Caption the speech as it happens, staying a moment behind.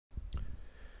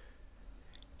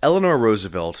Eleanor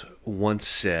Roosevelt once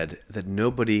said that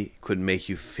nobody could make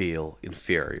you feel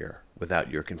inferior without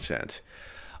your consent.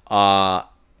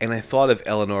 And I thought of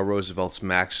Eleanor Roosevelt's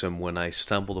maxim when I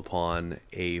stumbled upon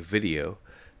a video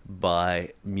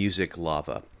by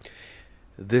musiclava.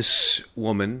 This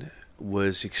woman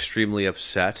was extremely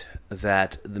upset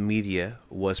that the media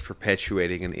was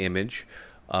perpetuating an image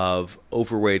of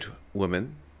overweight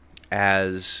women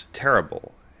as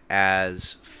terrible,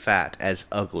 as fat, as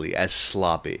ugly, as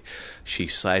sloppy. She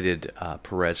cited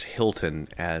Perez Hilton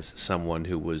as someone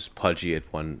who was pudgy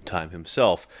at one time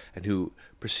himself and who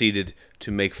proceeded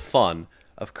to make fun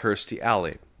of Kirstie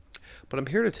Alley. But I'm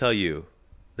here to tell you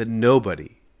that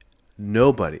nobody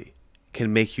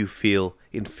can make you feel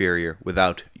inferior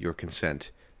without your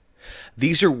consent.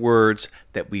 These are words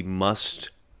that we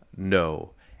must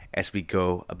know as we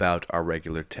go about our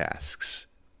regular tasks.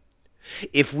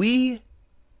 If we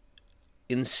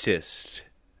insist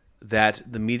that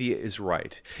the media is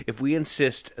right, if we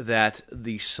insist that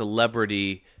the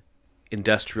celebrity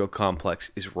industrial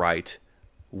complex is right,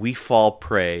 we fall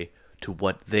prey to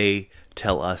what they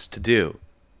tell us to do.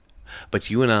 But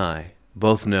you and I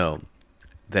both know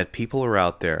that people are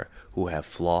out there who have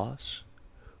flaws,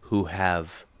 who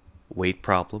have weight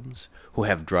problems, who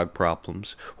have drug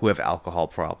problems, who have alcohol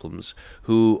problems,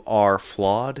 who are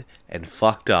flawed and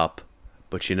fucked up.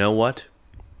 But you know what?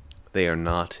 They are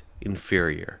not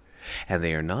inferior. And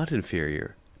they are not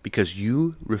inferior because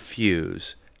you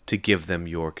refuse to give them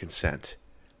your consent,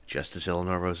 just as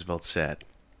Eleanor Roosevelt said.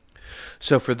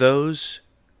 So for those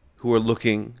who are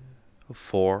looking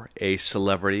for a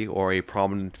celebrity or a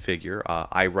prominent figure,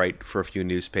 I write for a few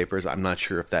newspapers. I'm not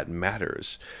sure if that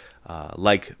matters.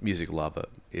 Like musiclava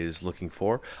is looking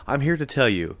for, I'm here to tell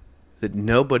you that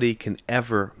nobody can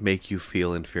ever make you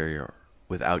feel inferior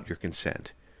without your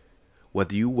consent.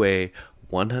 Whether you weigh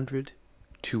 100,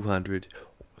 200,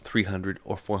 300,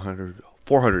 or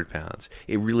 400 pounds,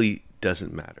 it really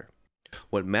doesn't matter.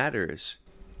 What matters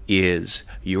is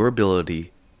your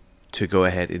ability to go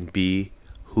ahead and be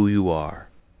who you are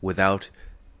without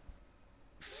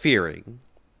fearing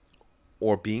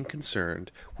or being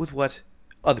concerned with what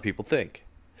other people think.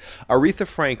 Aretha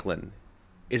Franklin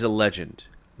is a legend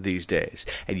these days.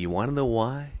 And you want to know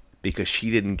why? Because she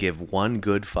didn't give one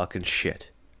good fucking shit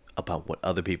about what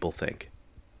other people think.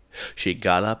 She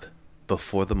got up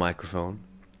before the microphone.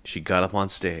 She got up on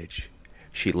stage.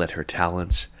 She let her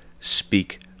talents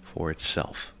speak for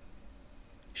itself.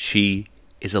 She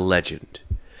is a legend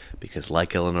because,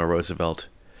 like Eleanor Roosevelt,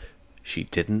 she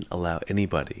didn't allow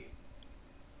anybody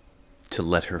to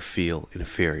let her feel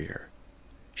inferior.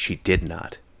 She did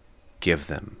not give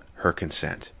them her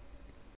consent.